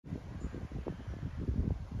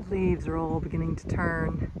Leaves are all beginning to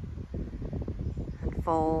turn and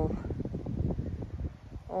fall,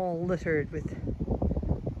 all littered with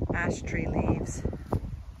ash tree leaves.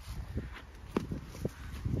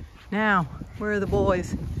 Now, where are the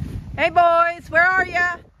boys? Hey boys, where are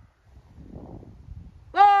ya?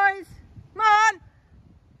 Boys, come on!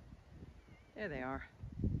 There they are.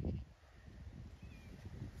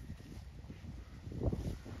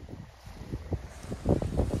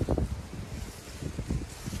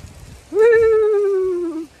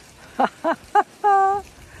 Woo!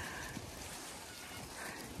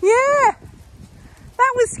 Yeah!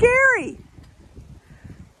 That was scary!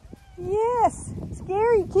 Yes!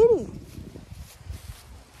 Scary kitty!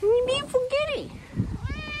 Beautiful kitty!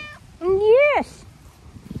 Yes!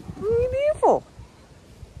 Beautiful!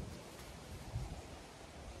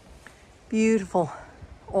 Beautiful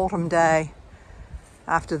autumn day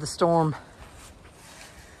after the storm.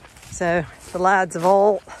 So the lads have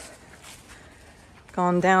all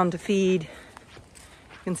gone down to feed. You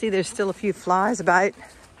can see there's still a few flies about.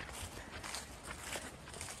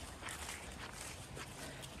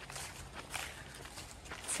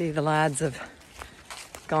 See, the lads have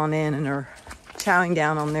gone in and are chowing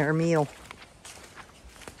down on their meal.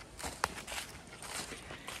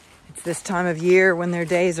 It's this time of year when their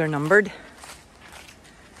days are numbered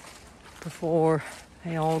before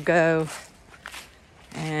they all go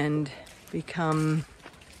and become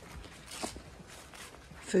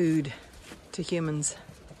food to humans.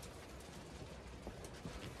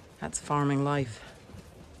 That's farming life.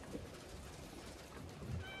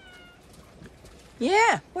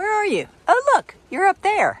 Yeah, where are you? Oh look, you're up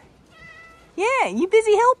there. Yeah, you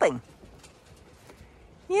busy helping.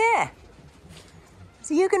 Yeah.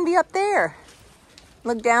 So you can be up there.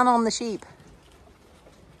 Look down on the sheep.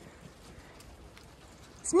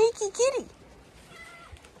 Sneaky kitty.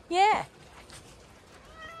 Yeah.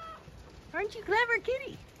 Aren't you clever,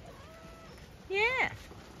 kitty? Yeah.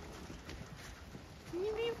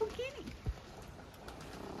 You beautiful kitty.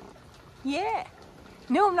 Yeah.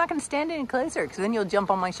 No, I'm not going to stand any closer because then you'll jump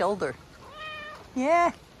on my shoulder.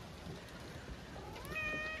 Yeah.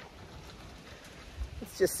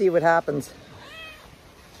 Let's just see what happens.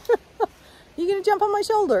 You going to jump on my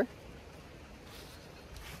shoulder?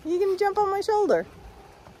 You going to jump on my shoulder?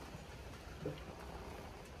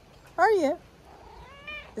 Are you?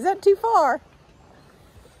 Is that too far?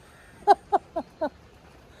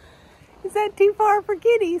 Is that too far for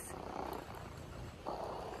kitties?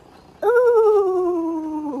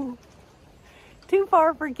 Ooh! Too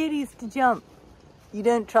far for kitties to jump. You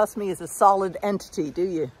don't trust me as a solid entity, do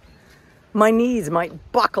you? My knees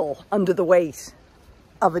might buckle under the weight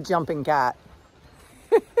of a jumping cat.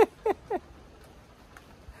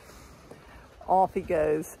 Off he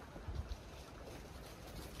goes.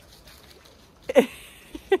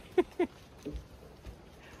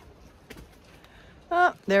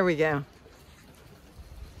 Oh, there we go.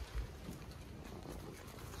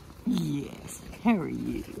 Yes, how are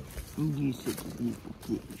you? You such a beautiful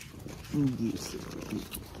kitty. You such a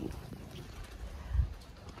beautiful kitty.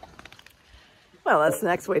 Well, that's the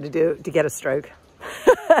next way to get a stroke.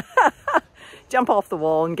 Jump off the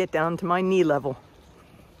wall and get down to my knee level.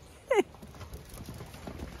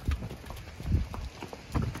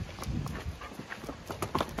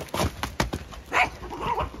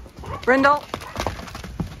 Brindle.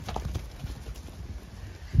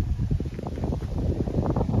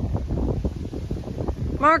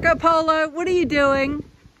 Marco Polo, what are you doing?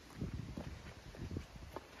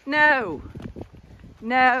 No.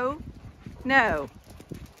 No. No.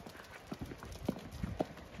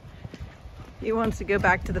 He wants to go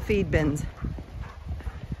back to the feed bins.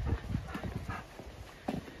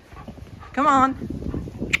 Come on.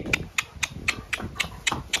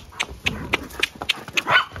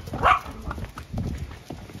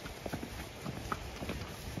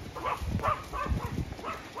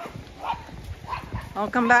 I'll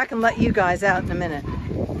come back and let you guys out in a minute.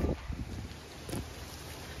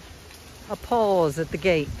 A pause at the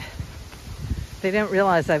gate. They don't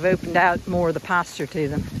realize I've opened out more of the pasture to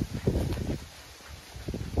them.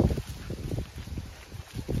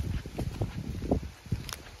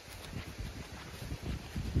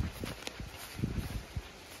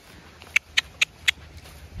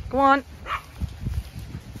 Go on.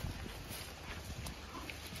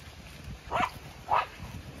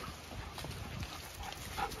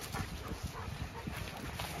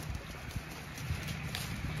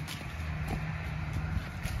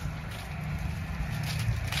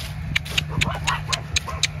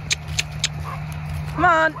 Come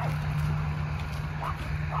on.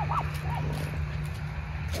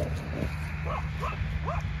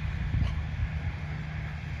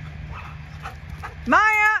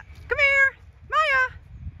 Maya, come here. Maya,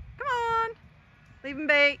 come on. Leave him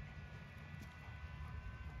be.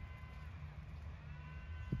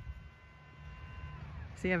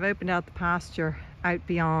 See, I've opened out the pasture out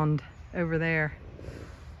beyond over there.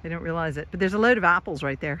 They don't realize it, but there's a load of apples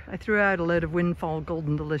right there. I threw out a load of windfall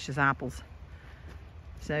golden delicious apples.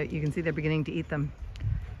 So you can see they're beginning to eat them.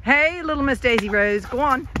 Hey, little Miss Daisy Rose, go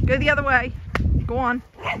on, go the other way. Go on.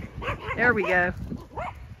 There we go.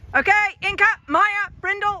 Okay, Inca, Maya,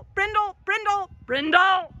 Brindle, Brindle, Brindle,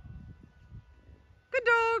 Brindle. Good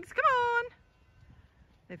dogs, come on.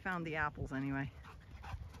 They found the apples anyway.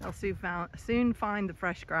 They'll soon find the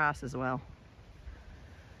fresh grass as well.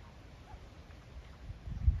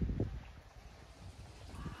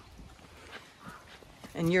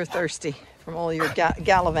 And you're thirsty from all your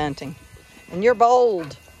gallivanting. And you're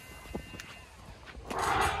bold.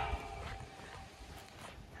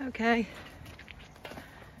 Okay.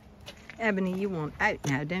 Ebony, you want out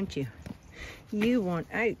now, don't you? You want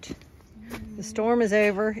out. The storm is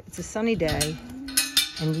over. It's a sunny day.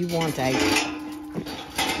 And you want out.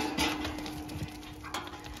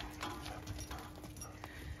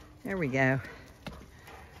 There we go.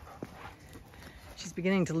 She's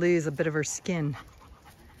beginning to lose a bit of her skin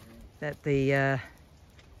that the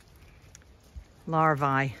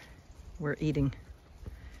larvae were eating.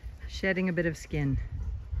 Shedding a bit of skin.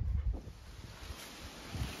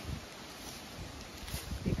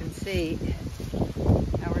 You can see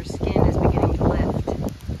how her skin is beginning to lift.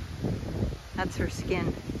 That's her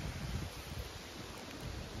skin.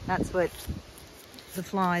 That's what the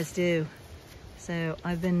flies do. So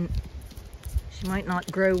she might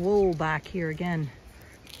not grow wool back here again.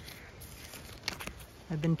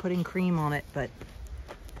 I've been putting cream on it, but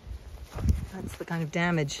that's the kind of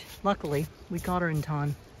damage. Luckily, we got her in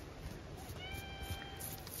time.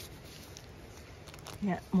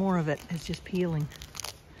 Yeah, more of it is just peeling.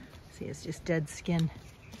 See, it's just dead skin,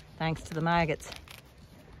 thanks to the maggots.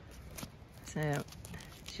 So,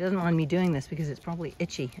 she doesn't mind me doing this because it's probably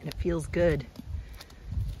itchy and it feels good.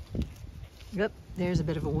 Yep, there's a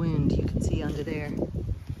bit of a wound you can see under there.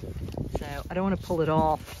 So I don't want to pull it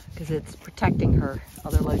off because it's protecting her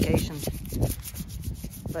other locations.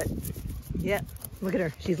 But yeah, look at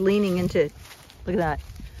her. She's leaning into it. Look at that.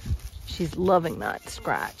 She's loving that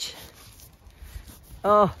scratch.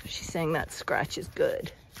 Oh, she's saying that scratch is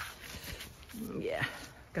good. Yeah,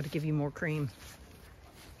 got to give you more cream.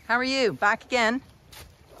 How are you? Back again?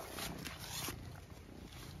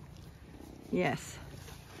 Yes.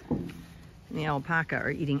 And the alpaca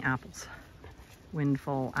are eating apples.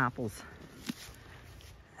 Windfall apples.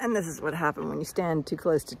 And this is what happens when you stand too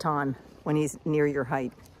close to Thyme when he's near your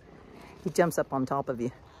height. He jumps up on top of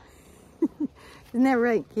you. Isn't that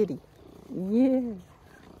right, kitty? Yeah.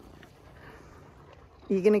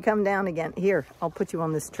 Are you gonna come down again? Here, I'll put you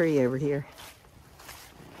on this tree over here.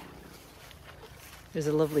 There's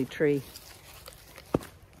a lovely tree.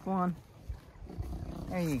 Go on.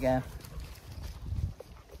 There you go.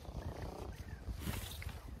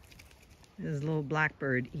 There's a little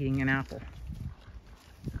blackbird eating an apple.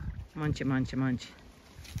 Munch, munch, munch.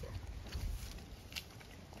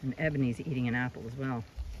 And Ebony's eating an apple as well.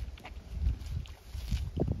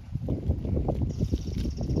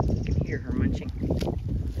 You can hear her munching.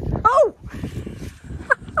 Oh!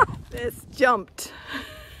 This jumped.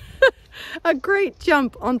 A great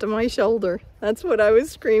jump onto my shoulder. That's what I was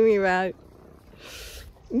screaming about.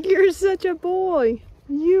 You're such a boy.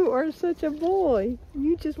 You are such a boy.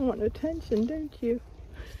 You just want attention, don't you?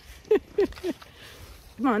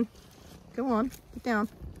 Come on. Go on. Get down.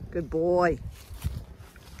 Good boy.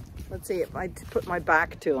 Let's see if I put my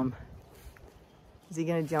back to him. Is he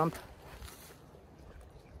going to jump?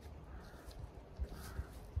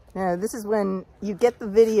 Now, this is when you get the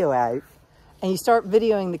video out and you start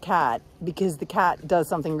videoing the cat because the cat does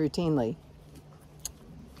something routinely.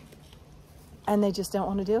 And they just don't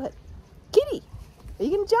want to do it. Kitty! Are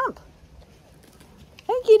you going to jump?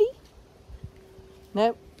 Hey, kitty.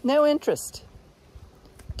 No, no interest.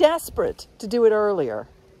 Desperate to do it earlier,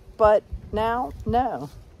 but now, no.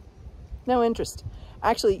 No interest.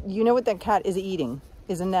 Actually, you know what that cat is eating?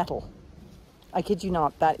 Is a nettle. I kid you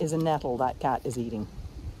not, that is a nettle that cat is eating.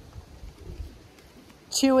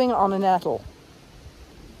 Chewing on a nettle.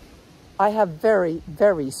 I have very,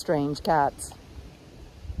 very strange cats.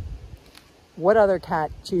 What other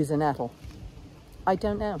cat chews a nettle? I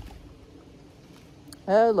don't know.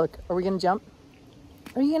 Oh, look. Are we going to jump?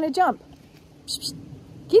 Are you going to jump? Psh, psh.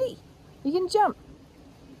 Kitty, are you going to jump?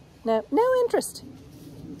 No, no interest.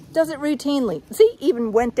 Does it routinely. See,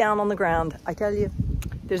 even went down on the ground. I tell you,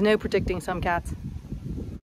 there's no predicting some cats.